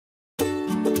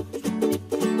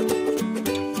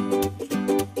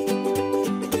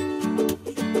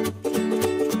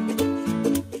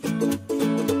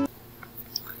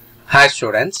Hi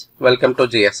students, welcome to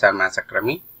GSR Maths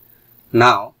Academy.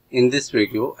 Now in this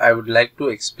video I would like to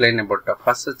explain about the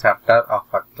first chapter of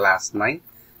our class 9,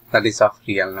 that is of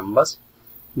real numbers.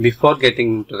 Before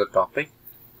getting into the topic,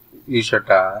 you should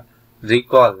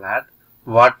recall that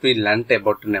what we learnt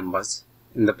about numbers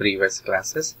in the previous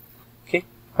classes. Okay,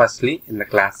 firstly in the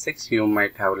class 6 you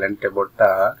might have learnt about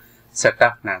the set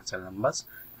of natural numbers,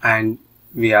 and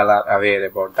we all are aware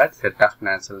about that set of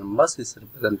natural numbers is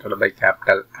represented by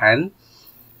capital N,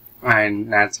 and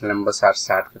natural numbers are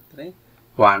start with 3,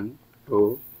 1,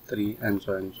 2, 3 and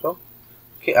so and so,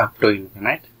 okay, up to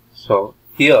infinite. So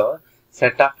here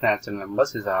set of natural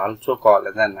numbers is also called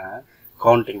as an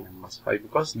counting numbers. Why?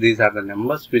 Because these are the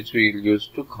numbers which we will use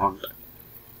to count.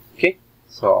 Okay,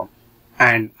 so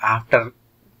and after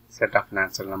set of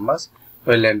natural numbers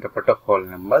we will interpret of whole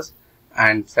numbers,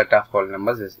 and set of whole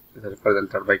numbers is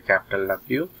represented by capital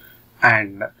W,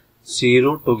 and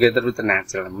 0 together with the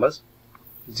natural numbers.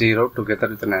 0 together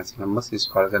with the natural numbers is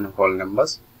called as whole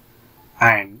numbers.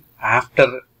 And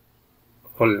after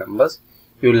whole numbers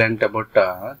you learnt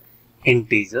about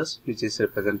integers, which is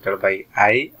represented by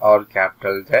I or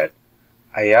capital Z,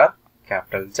 I or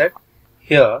capital Z.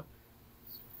 Here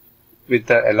with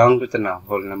along with the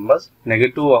whole numbers,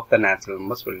 negative of the natural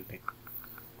numbers will take.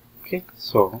 Okay,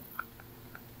 so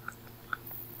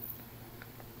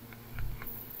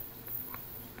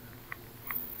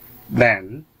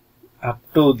then up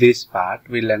to this part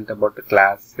we learnt about the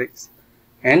class 6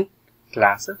 and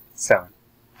class 7,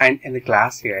 and in the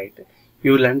class 8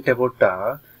 you learnt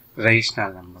about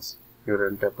rational numbers. You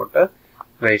learnt about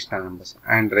rational numbers,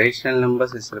 and rational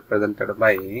numbers is represented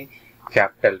by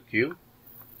capital Q.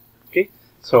 Okay,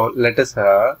 so let us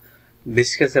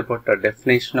discuss about the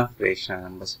definition of rational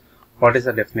numbers. What is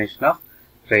the definition of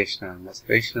rational numbers?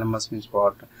 Rational numbers means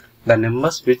what? The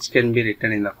numbers which can be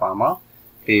written in the form of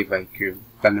P by Q.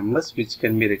 The numbers which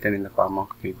can be written in the form of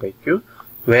P by Q,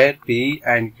 where P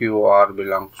and Q are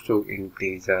belongs to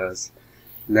integers,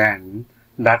 then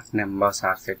that numbers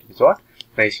are said as what?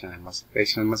 Rational numbers.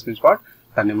 Rational numbers means what?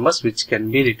 The numbers which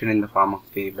can be written in the form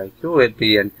of P by Q, where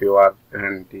P and Q are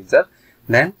an integer,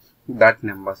 then that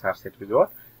numbers are said as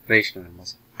what? Rational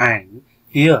numbers. And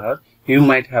here you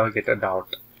might have get a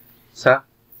doubt. So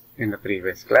in the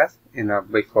previous class, in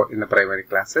the primary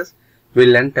classes, we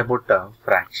learnt about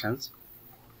fractions.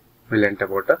 We learnt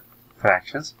about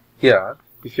fractions. Here,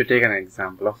 if you take an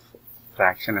example of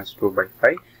fraction as 2 by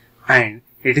 5, and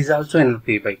it is also in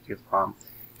P by Q form,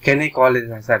 can I call it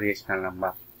as a rational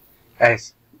number?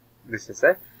 Yes, this is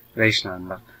a rational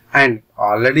number. And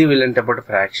already we learnt about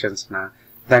fractions now.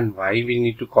 Then why we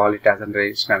need to call it as a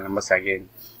rational numbers again?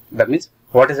 That means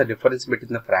what is the difference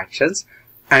between the fractions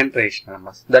and rational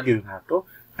numbers? That you have to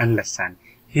understand.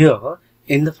 Here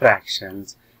in the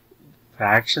fractions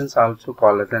also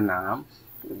called as a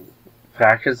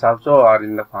fractions also are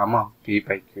in the form of P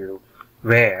by Q,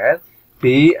 where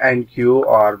P and Q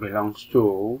are belongs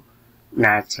to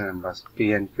natural numbers.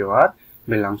 P and Q are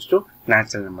belongs to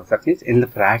natural numbers. That means in the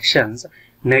fractions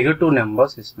negative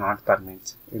numbers is not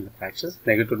permitted. In the fractions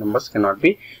negative numbers cannot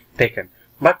be taken.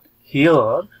 But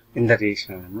here in the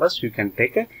rational numbers you can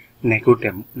take a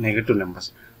negative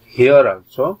numbers. Here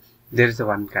also there is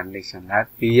one condition, that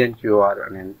P and Q are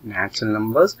natural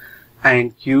numbers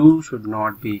and Q should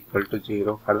not be equal to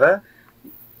 0 for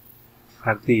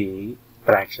the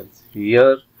fractions.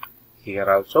 Here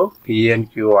also P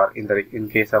and Q are in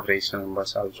case of rational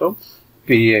numbers also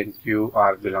P and Q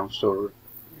are belongs to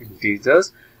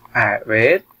integers,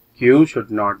 where Q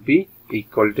should not be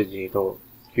equal to 0.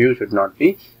 Q should not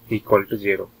be equal to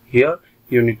 0. Here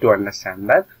you need to understand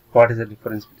that what is the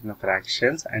difference between the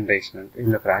fractions and rational.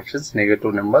 In the fractions,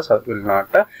 negative numbers will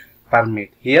not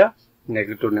permit. Here,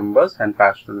 negative numbers and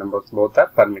positive numbers both are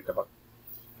permissible.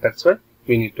 That's why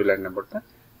we need to learn about the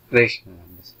rational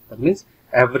numbers. That means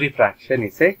every fraction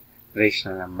is a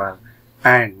rational number,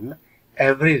 and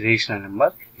every rational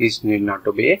number need not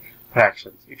to be a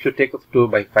fraction. If you take 2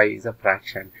 by 5 is a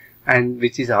fraction, and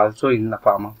which is also in the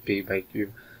form of P by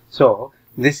Q. So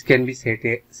this can be said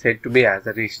to be as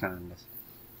a rational numbers.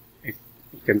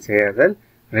 You can say as a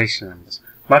rational numbers.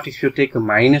 But if you take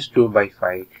minus 2 by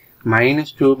 5,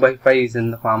 minus 2 by 5 is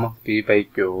in the form of P by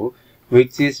Q,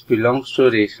 which is belongs to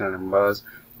rational numbers,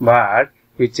 but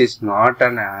which is not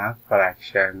a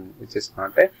fraction. Which is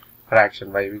not a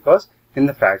fraction. Why? Because in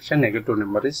the fraction negative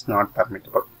number is not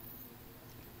permissible.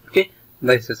 Okay,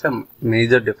 this is a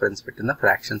major difference between the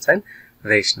fractions and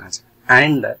rationals.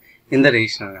 And in the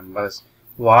rational numbers,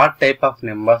 what type of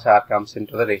numbers comes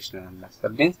into the rational numbers?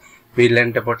 That means we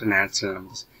learnt about natural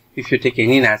numbers. If you take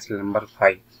any natural number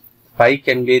 5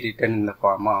 can be written in the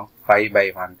form of 5 by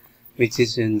 1. which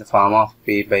is in the form of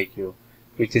P by Q,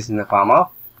 which is in the form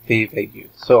of P by Q.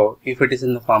 So if it is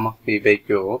in the form of P by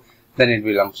Q, then it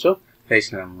belongs to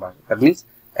rational number. That means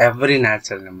every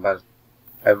natural number,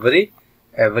 every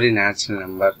natural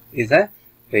number is a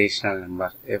rational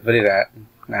number. Every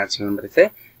natural number is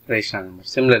a rational number.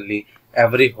 Similarly,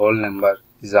 every whole number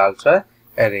is also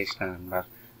a rational number.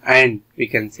 And we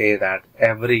can say that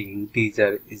every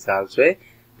integer is also a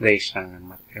rational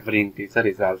number. Every integer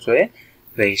is also a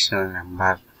rational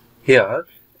number. Here,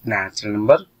 natural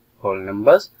number, whole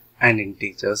numbers and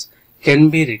integers can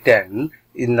be written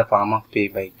in the form of P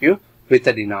by Q with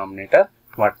the denominator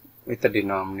what? With the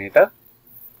denominator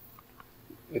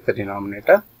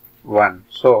 1.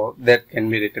 So that can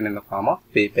be written in the form of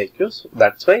P by Q. So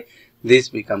that's why this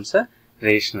becomes a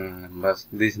rational numbers.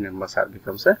 These numbers are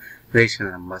becomes a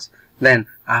rational numbers. Then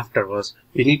afterwards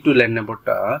we need to learn about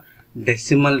a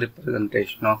decimal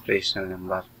representation of rational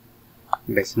number.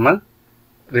 Decimal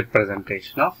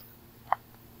representation of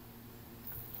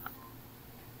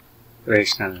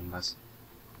rational numbers.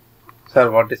 Sir,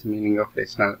 what is meaning of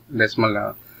decimal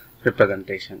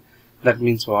representation? That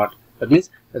means what? That means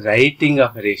writing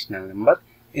of a rational number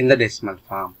in the decimal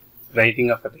form.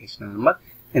 Writing of a rational number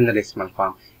in the decimal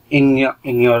form. In your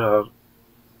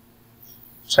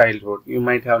childhood, you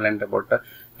might have learned about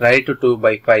write to 2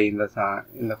 by 5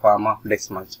 in the form of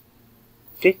decimals.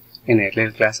 Okay, in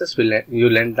earlier classes you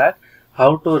learned that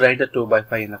how to write the 2 by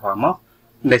 5 in the form of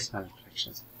decimal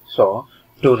fractions. So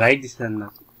to write this in the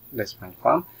decimal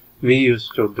form, we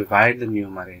used to divide the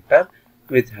numerator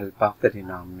with help of the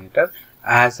denominator.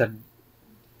 As a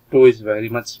 2 is very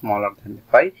much smaller than the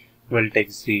 5, we'll take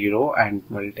 0 and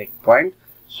we'll take point.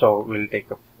 So we'll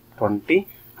take a 20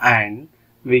 and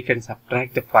we can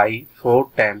subtract the 5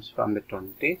 4 times from the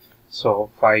 20.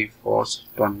 So 5 4s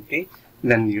 20.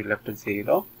 Then you left a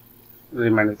 0.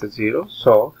 Remain with a 0.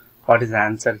 So what is the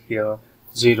answer here?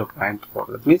 0.4.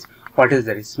 That means what is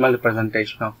the decimal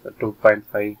representation of the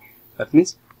 2.5? That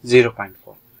means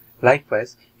 0.4.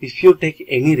 Likewise, if you take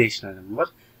any rational number,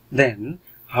 then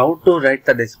how to write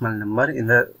the decimal number in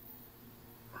the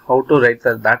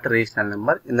that rational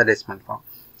number in the decimal form?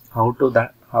 How to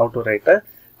write that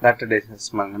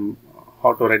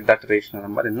rational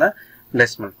number in the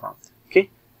decimal form? Okay.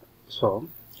 So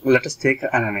let us take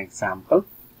an example.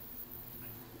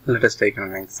 Let us take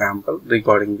an example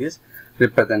regarding this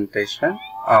representation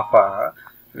of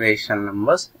rational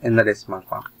numbers in the decimal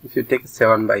form. If you take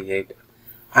 7 by 8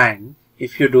 and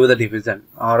if you do the division,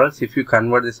 or else if you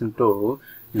convert this into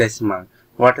decimal,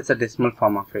 what is the decimal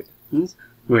form of it? Means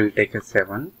we will take a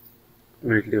 7,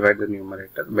 we will divide the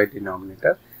numerator by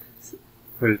denominator,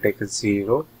 we will take a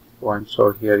 0, 1,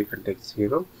 so here you can take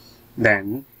 0,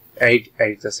 then 8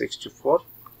 is 64,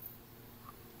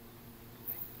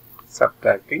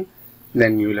 subtracting,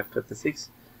 then you left with the 6,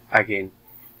 again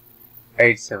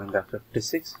 8 7 are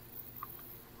 56,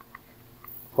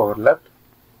 4 left,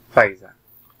 5 are.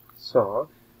 So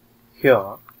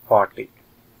here 40.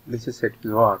 This is it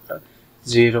what?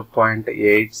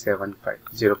 0.875.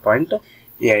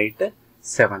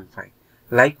 0.875.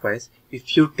 Likewise,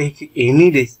 if you take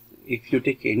any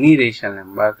rational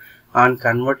number and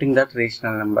converting that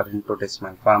rational number into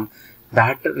decimal form,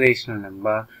 that rational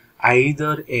number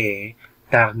either a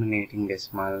terminating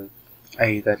decimal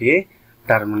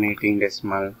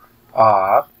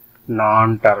or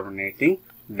non-terminating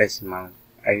decimal.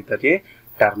 Either a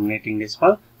terminating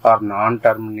decimal or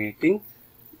non-terminating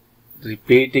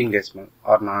repeating decimal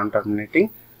or non-terminating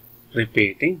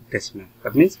repeating decimal.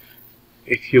 That means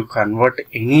if you convert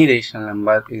any rational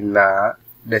number in the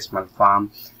decimal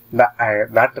form,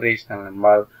 that rational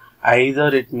number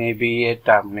either it may be a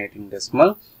terminating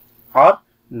decimal or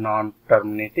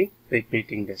non-terminating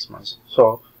repeating decimals.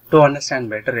 So to understand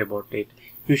better about it,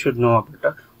 you should know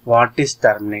about what is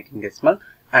terminating decimal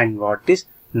and what is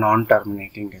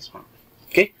non-terminating decimal.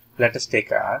 Okay, let us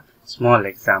take small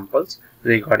examples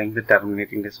regarding the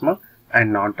terminating decimal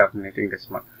and non-terminating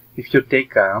decimal. If you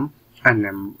take a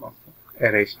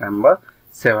rational number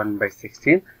 7 by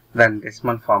 16, then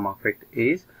decimal form of it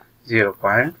is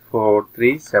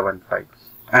 0.4375.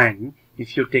 And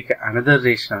if you take another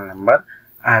rational number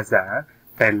as a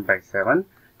 10 by 7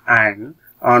 and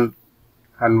on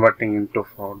converting into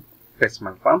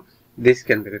decimal form, this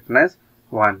can be written as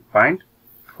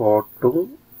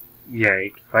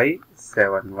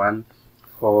 1.428571,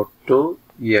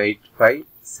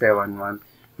 428571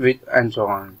 with and so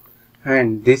on.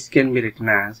 And this can be written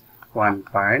as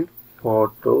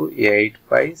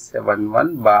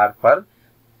 1.428571 bar for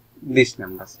these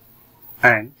numbers.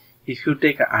 And if you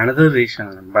take another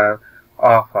rational number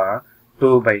of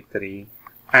 2 by 3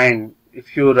 and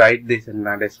if you write this in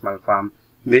a decimal form,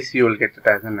 this you will get it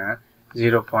as an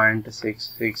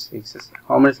 0.666.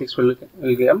 How many 6 will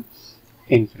come?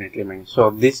 Infinitely many. So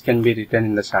this can be written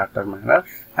in the shorter manner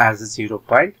as a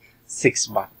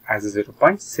 0.6 bar,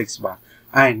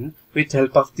 And with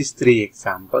help of these three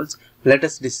examples, let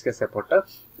us discuss about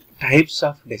types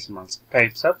of decimals.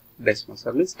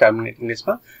 That means terminating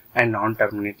decimal and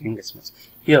non-terminating decimals.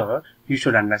 Here you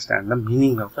should understand the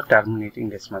meaning of a terminating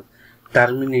decimal.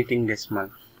 Terminating decimal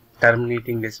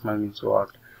means what?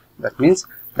 That means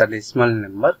the decimal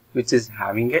number which is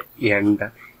having a end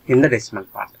in the decimal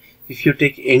part. If you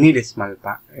take any decimal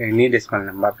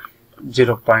number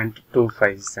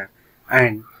 0.25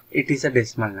 and it is a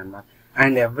decimal number,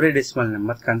 and every decimal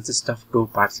number consists of two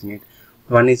parts in it.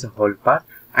 One is a whole part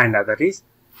and other is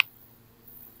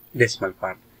decimal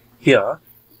part. Here,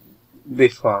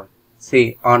 before,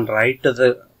 see, towards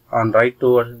the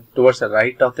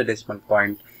right of the decimal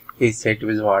point is said to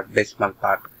be what? Decimal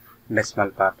part,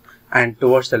 and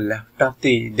towards the left of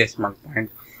the decimal point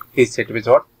is said to be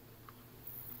what?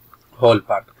 Whole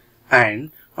part.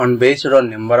 And based on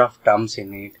number of terms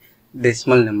in it,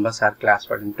 decimal numbers are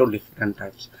classified into different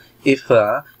types. If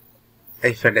a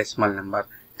decimal number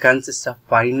consists of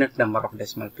finite number of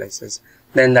decimal places,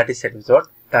 then that is said as what?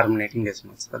 Terminating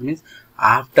decimals. That means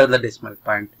after the decimal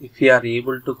point, if we are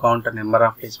able to count a number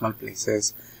of decimal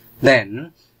places,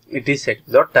 then it is said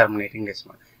as what? Terminating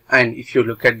decimal. And if you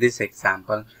look at this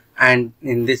example, and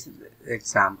in this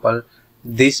example,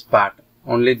 this part,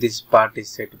 only this part is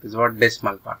said to be what?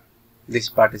 Decimal part. This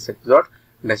part is said to be what?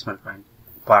 Decimal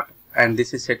part. And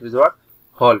this is said to be what?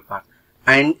 Whole part.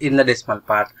 And in the decimal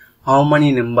part, how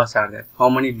many numbers are there? How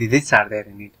many digits are there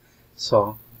in it?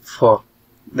 So 4.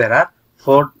 There are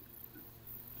 4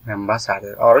 numbers are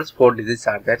there, or else 4 digits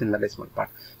are there in the decimal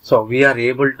part. So we are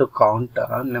able to count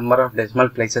a number of decimal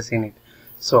places in it.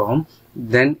 So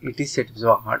then it is said to be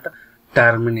what?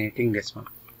 Terminating decimal.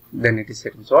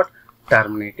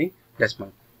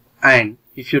 And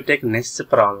if you take next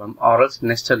problem, or else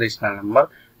next rational number,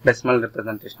 decimal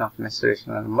representation of next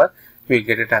rational number, we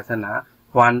get it as an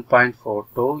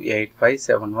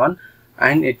 1.428571,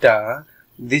 and it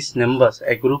these numbers,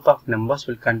 a group of numbers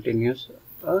will continue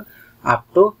up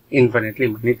to infinitely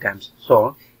many times.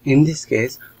 So in this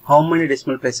case, how many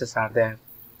decimal places are there?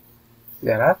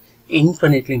 There are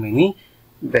infinitely many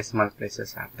decimal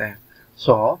places are there.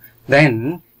 So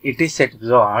then it is said to be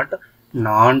what?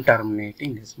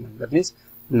 Non-terminating decimal. That means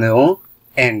no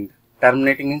end.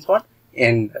 Terminating means what?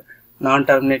 End.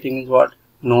 Non-terminating means what?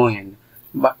 No end.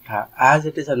 But as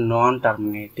it is a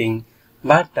non-terminating,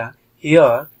 but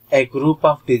here a group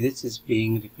of digits is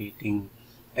being repeating.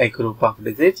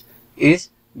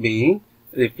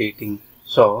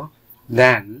 So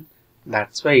then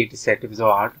that's why it is said to be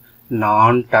what?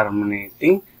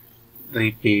 Non-terminating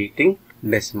repeating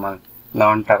decimal.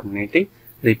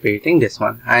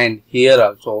 And here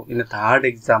also, in the third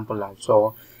example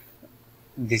also,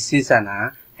 this is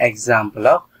an example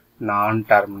of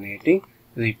non-terminating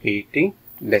repeating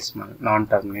decimal.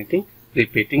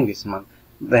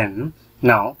 Then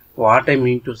now what I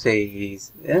mean to say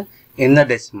is, in the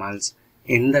decimals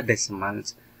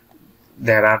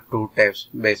there are two types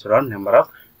based on number of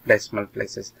decimal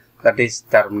places. That is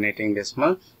terminating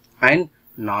decimal and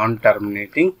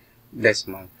non-terminating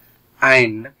decimal.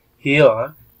 And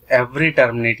here every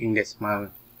terminating decimal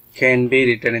can be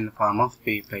written in the form of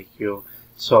P by Q.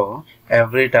 So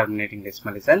every terminating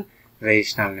decimal is an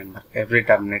rational number.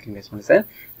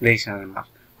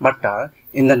 But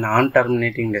in the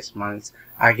non-terminating decimals,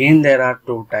 again there are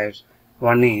two types.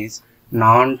 One is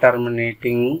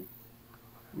non-terminating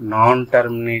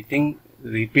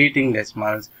repeating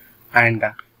decimals and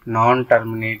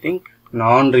non-terminating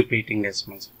non-repeating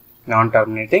decimals.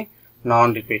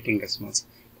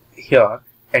 Here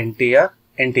NTR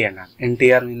and NR.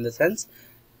 NTR in the sense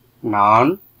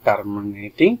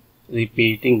non-terminating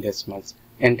repeating decimals.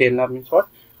 NTR means what?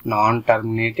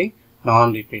 Non-terminating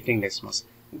non-repeating decimals.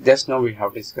 Just now we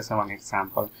have discussed one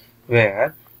example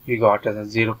where we got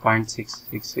as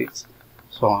 0.666,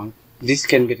 so on. This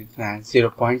can be written as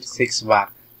 0.6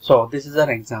 bar. So this is an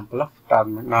example of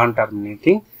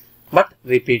non-terminating but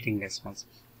repeating decimals.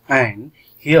 And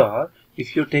here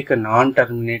if you take a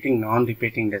non-terminating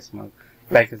non-repeating decimal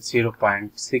like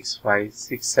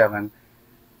 0.6567,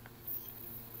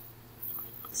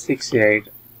 68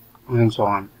 and so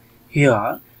on,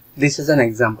 here this is an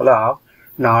example of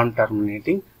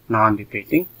non-terminating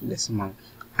non-repeating decimal.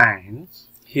 And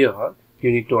here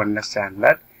you need to understand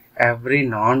that every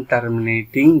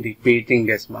non-terminating repeating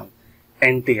decimal,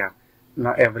 NTR,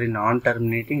 every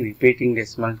non-terminating repeating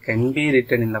decimal can be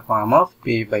written in the form of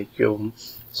P by Q.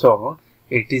 So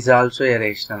it is also a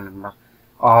rational number.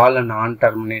 All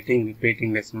non-terminating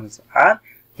repeating decimals are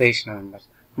rational numbers.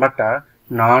 But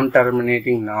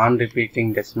non-terminating,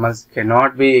 non-repeating decimals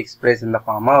cannot be expressed in the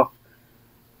form of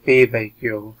P by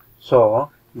Q.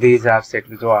 So these are set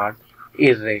with what?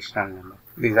 Irrational number.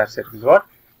 These are set with what?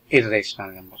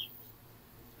 Irrational numbers.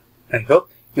 I hope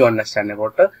you understand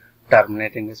about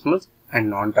terminating decimals and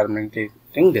non-terminating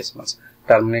decimals.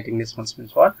 Terminating decimals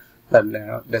means what?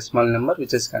 The decimal number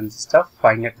which is consists of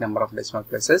finite number of decimal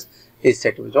places is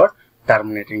set with what?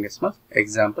 Terminating decimal.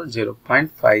 Example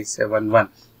 0.571.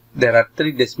 There are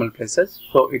 3 decimal places,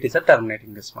 so it is a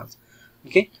terminating decimals.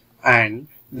 Okay, and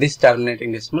this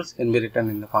terminating decimals can be written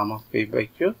in the form of P by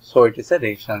Q, so it is a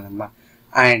rational number.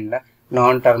 And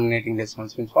non-terminating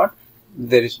decimals means what?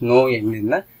 There is no end in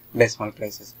the decimal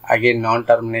places. Again,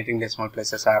 non-terminating decimal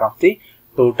places are of the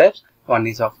 2 types. One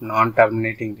is of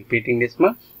non-terminating repeating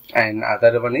decimal and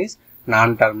other one is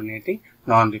non-terminating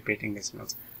non-repeating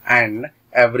decimals. And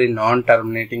every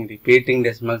non-terminating repeating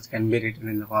decimals can be written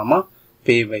in the form of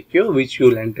P by Q, which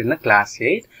you learnt in the class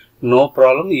 8. No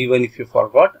problem, even if you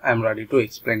forgot, I am ready to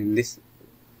explain in this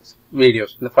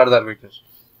videos, in the further videos.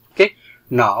 Okay,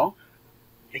 now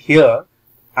here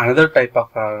another type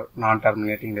of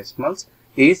non-terminating decimals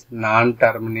is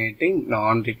non-terminating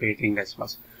non-repeating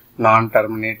decimals.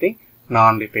 Non-terminating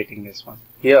non-repeating decimals.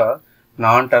 Here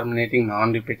non-terminating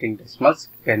non-repeating decimals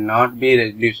cannot be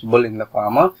reducible in the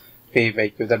form of P by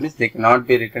Q. That means they cannot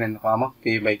be written in the form of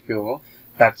P by Q.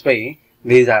 That's why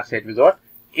these are set with what?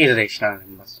 Irrational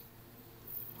numbers.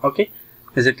 Okay,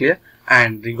 is it clear?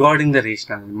 And regarding the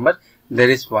rational number, there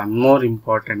is one more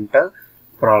important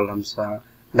problem,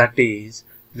 that is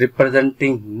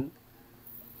representing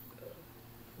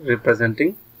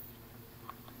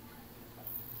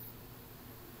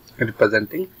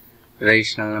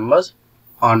rational numbers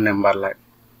on number line.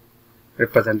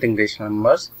 Representing rational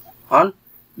numbers on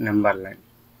number line.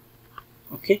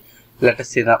 Okay, let us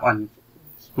see the one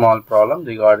small problem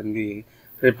regarding the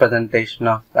representation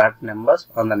of that numbers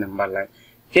on the number line.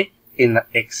 Okay, in the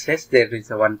exercise there is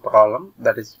one problem,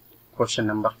 that is question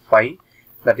number 5,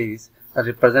 that is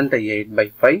represent 8 by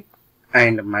 5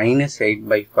 and minus 8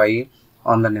 by 5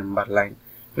 on the number line.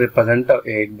 Represent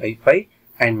 8 by 5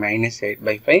 and minus 8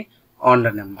 by 5 on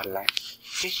the number line.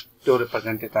 Okay, to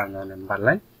represent it on the number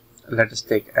line, let us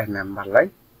take a number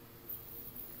line.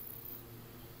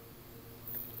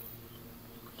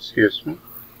 Excuse me.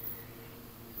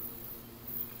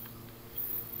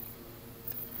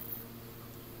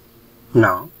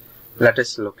 Now let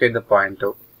us locate the point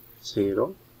to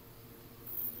 0,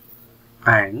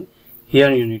 and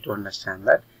here you need to understand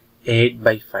that 8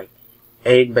 by 5.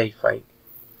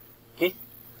 Okay,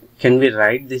 can we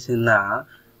write this in the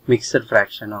mixed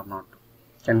fraction or not?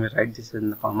 Can we write this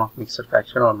in the form of mixed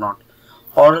fraction or not?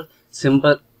 Or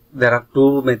simple, there are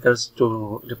 2 methods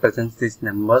to represent these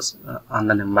numbers on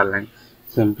the number line.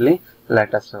 Simply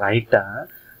let us write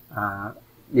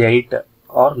 8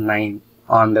 or 9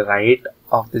 on the right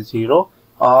of the 0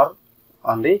 or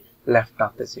on the left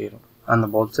of the 0. On the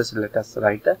both sides let us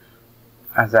write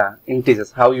as a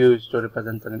integers. How you used to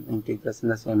represent the integers in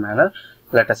the same manner,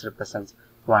 let us represent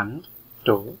 1,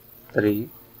 2, 3,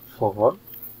 4,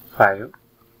 5,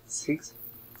 6,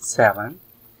 7,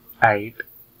 8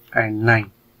 and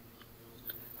 9.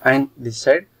 And this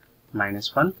side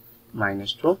minus 1,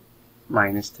 minus 2,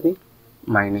 minus 3,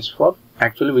 minus 4.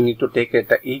 Actually we need to take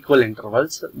it at equal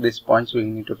intervals. These points we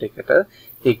need to take it at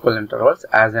equal intervals.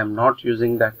 As I am not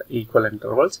using that equal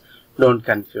intervals, don't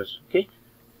confuse. Okay,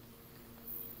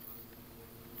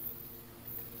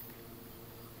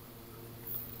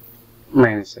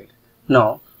 minus 8.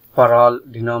 Now for all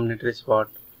denominator is what?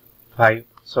 5.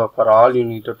 So for all you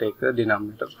need to take the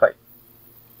denominator 5.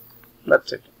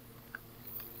 That's it.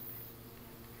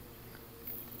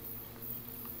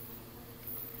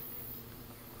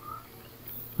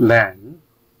 Then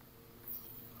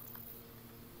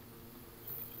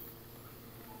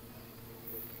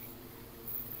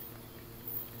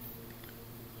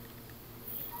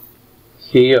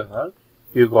here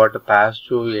you got a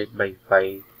positive 8 by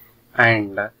 5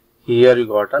 and here you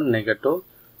got a negative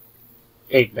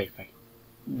 8 by 5.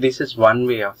 This is one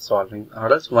way of solving,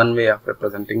 or else one way of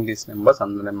representing these numbers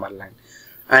on the number line.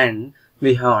 And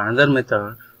we have another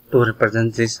method to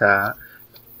represent these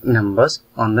numbers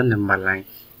on the number line.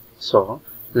 So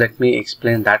let me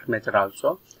explain that method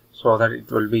also, so that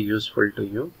it will be useful to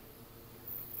you.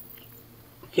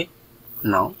 Okay,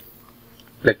 now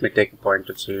let me take a point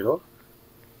to 0.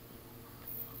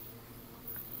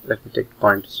 Let me take a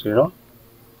point to 0,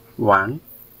 1,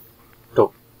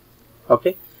 2.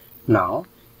 Okay, now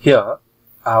here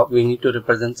we need to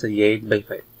represent the 8 by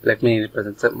 5. Let me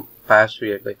represent the pairs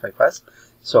to 8 by 5 first.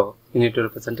 So we need to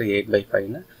represent the 8 by 5.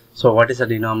 Na? So what is the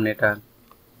denominator?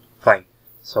 5.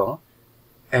 So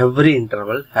every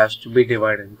interval has to be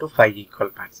divided into 5 equal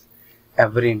parts.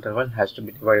 Every interval has to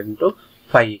be divided into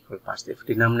 5 equal parts. If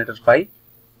denominator 5,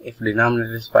 if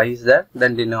denominator is 5 is there,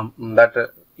 then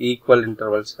equal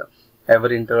intervals,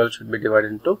 every interval should be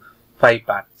divided into 5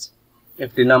 parts.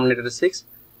 If denominator is 6,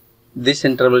 this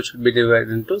interval should be divided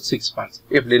into 6 parts.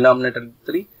 If denominator is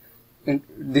 3,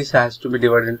 this has to be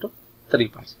divided into 3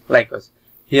 parts. Likewise,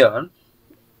 here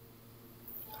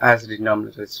as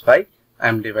denominator is 5, I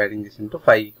am dividing this into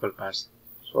 5 equal parts.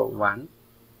 So 1,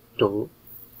 2,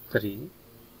 3,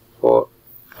 4,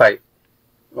 5.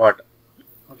 What?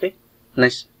 Okay.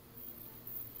 Next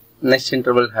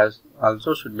interval has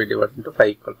also should be divided into 5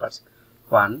 equal parts.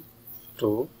 1,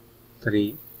 2,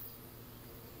 3,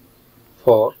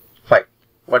 4, 5.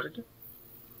 What it is?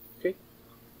 Okay.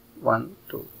 1,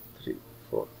 2, 3,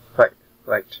 4, 5.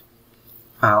 Right.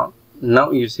 Now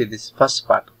you see this first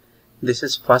part. This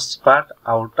is first part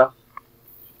out of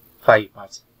 5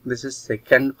 parts. This is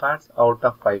second part out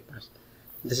of 5 parts.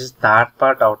 This is third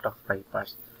part out of 5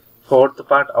 parts. Fourth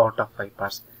part out of 5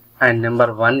 parts. And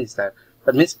number 1 is that.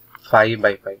 That means 5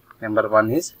 by 5. Number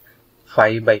 1 is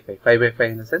 5 by 5. 5 by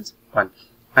 5 in the sense 1.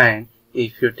 And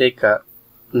if you take a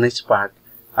next part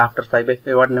after 5 by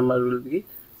 5, what number will be?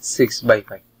 6 by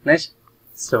 5. Next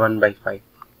 7 by 5.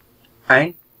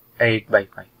 And 8 by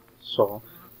 5. So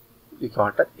we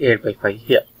got a 8 by 5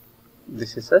 here.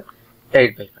 This is a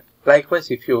 8 by 5. Likewise,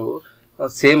 if you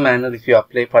same manner, if you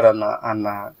apply for on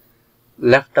the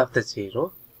left of the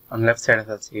 0, on left side of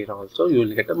the 0 also, you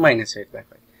will get a minus 8 by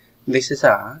 5. This is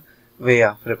a way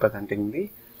of representing the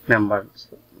numbers,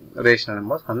 rational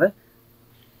numbers on the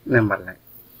number line.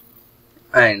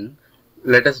 And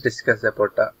let us discuss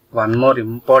about one more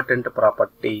important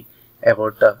property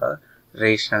about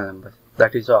rational numbers,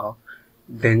 that is of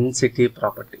density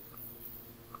property.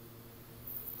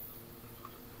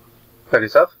 That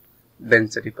is of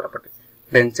density property.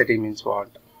 Density means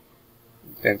what?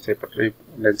 Density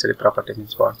property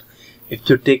means what? If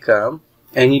you take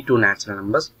any two natural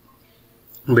numbers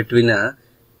between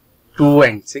 2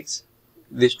 and 6,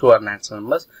 these two are natural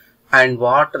numbers, and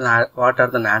what are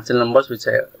the natural numbers which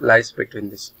lies between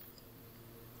this?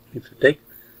 If you take,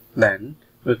 then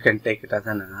we can take it as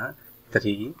an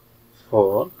 3,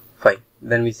 4, 5.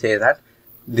 Then we say that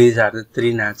these are the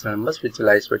three natural numbers which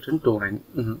lies between 2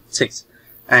 and 6.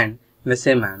 And in the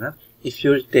same manner, if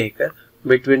you take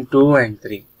between 2 and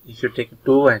 3, if you take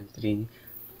 2 and 3,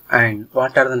 and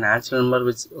what are the natural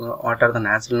numbers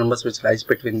which lies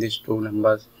between these two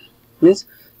numbers? Means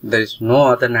there is no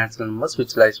other natural numbers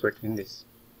which lies between this.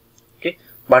 Okay,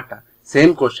 but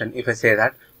same question, if I say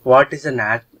that what is a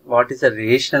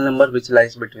rational number which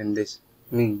lies between this?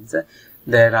 Means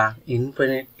there are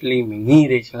infinitely many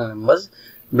rational numbers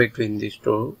between these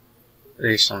two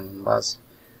rational numbers.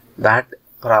 That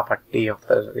property of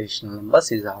the rational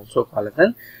numbers is also called as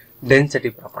an density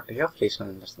property of rational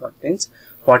numbers. That means,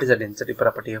 what is the density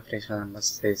property of rational numbers?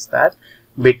 Says that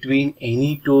between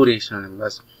any two rational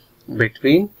numbers,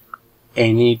 between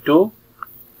any two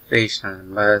rational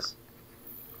numbers,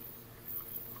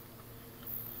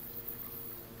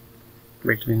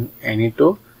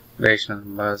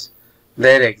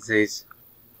 there exists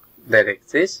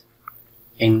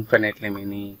infinitely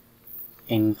many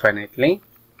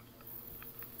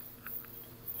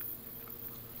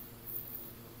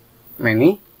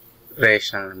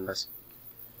rational numbers.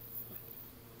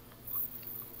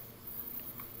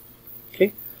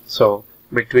 Okay, so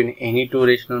between any two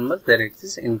rational numbers there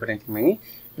exists infinitely many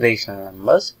rational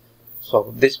numbers.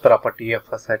 So this property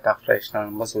of a set of rational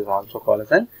numbers is also called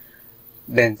as an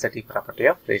density property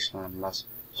of rational numbers.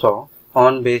 So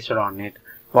based on it,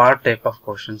 what type of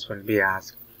questions will be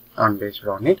asked?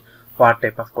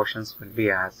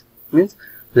 Means,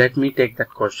 let me take that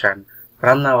question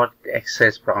from our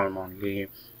exercise problem only.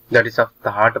 That is of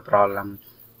the third problem.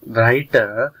 Write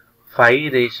 5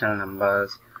 rational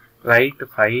numbers.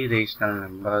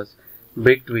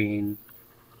 Between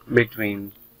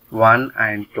 1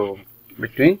 and 2.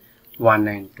 Between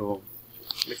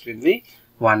the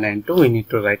 1 and 2, we need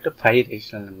to write 5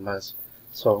 rational numbers.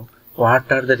 So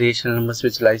what are the rational numbers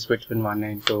which lies between 1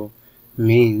 and 2?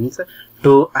 Means,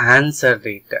 to answer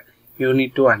it, you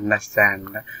need to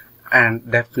understand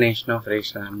and definition of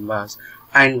rational numbers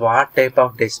and what type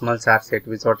of decimals are set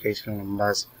without rational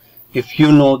numbers. If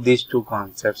you know these two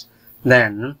concepts,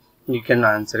 then you can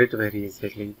answer it very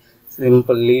easily.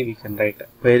 Simply we can write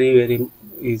very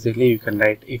easily. You can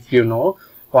write if you know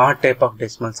what type of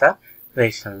decimals are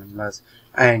rational numbers.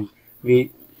 And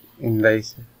we in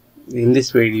this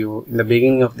video, in the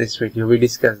beginning of this video, we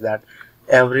discussed that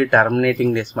every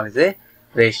terminating decimal is a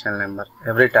rational number.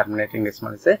 Every terminating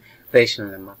decimal is a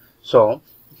rational number. So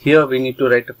here we need to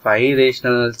write 5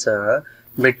 rationals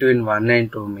between 1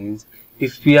 and 2 means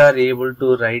if we are able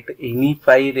to write any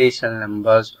 5 rational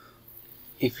numbers,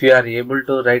 if we are able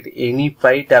to write any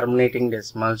 5 terminating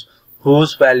decimals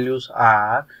whose values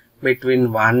are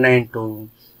between 1 and 2,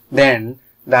 then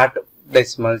that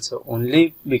decimals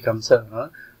only becomes a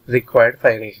required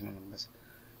 5 rational numbers.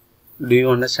 Do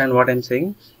you understand what I am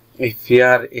saying? If we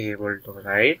are able to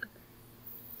write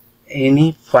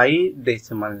any 5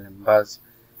 decimal numbers,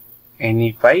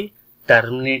 any 5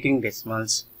 terminating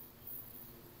decimals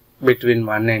between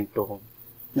 1 and 2,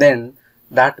 then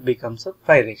that becomes a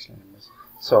 5 rational numbers.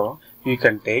 So you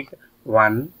can take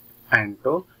 1 and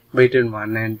 2, between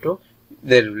 1 and 2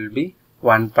 there will be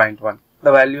 1.1.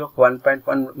 The value of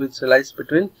 1.1 which lies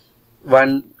between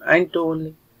 1 and 2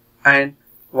 only, and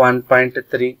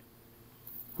 1.3,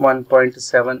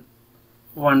 1.7,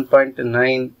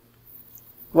 1.9,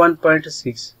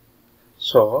 1.6.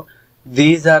 So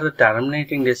these are the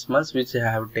terminating decimals which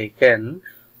I have taken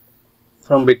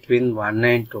from between 1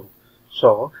 and 2.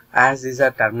 So as these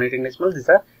are terminating decimals, these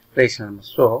are rational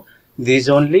numbers. So these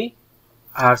only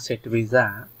are said to be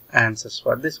the answers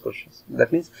for this question.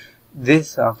 That means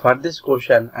this for this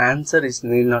question answer is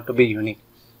need not to be unique.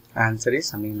 Answer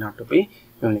is need not to be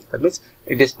unique. That means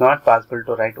it is not possible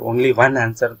to write only one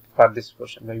answer for this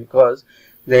question, because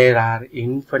there are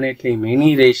infinitely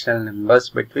many rational numbers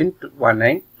between 1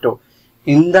 and 2.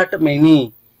 In that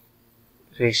many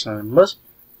rational numbers,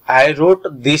 I wrote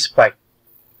this 5,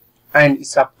 and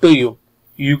it's up to you.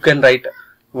 You can write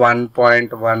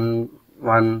 1.11,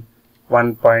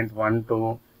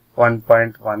 1.12,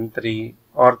 1.13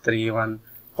 or 31,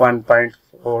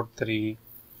 1.43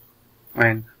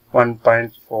 and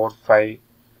 1.45.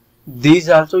 These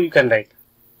also you can write.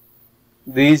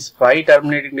 These 5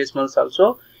 terminating decimals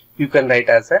also you can write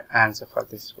as an answer for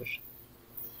this question.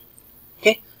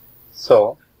 Okay.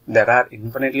 So there are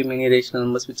infinitely many rational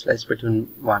numbers which lies between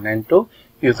 1 and 2.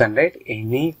 You can write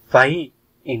any 5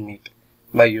 in it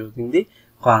by using the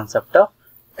concept of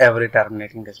every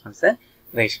terminating decimal is a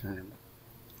rational number.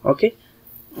 Okay.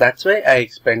 That's why I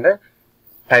explained the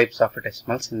types of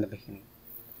decimals in the beginning.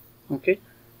 Okay.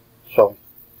 So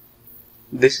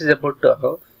this is about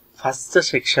the first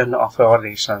section of our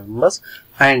rational numbers,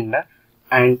 and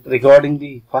regarding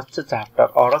the first chapter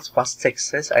or first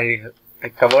exercise, I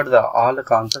covered all the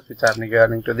concepts which are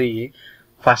regarding to the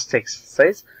first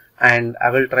exercise, and I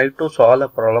will try to solve the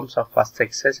problems of first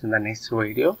exercise in the next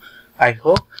video. I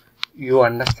hope you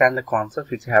understand the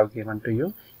concept which I have given to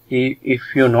you.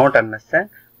 If you not understand,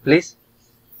 please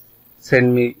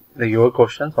send me your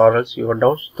questions or else your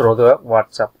doubts through the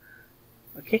WhatsApp.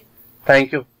 Okay.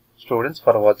 Thank you students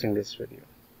for watching this video.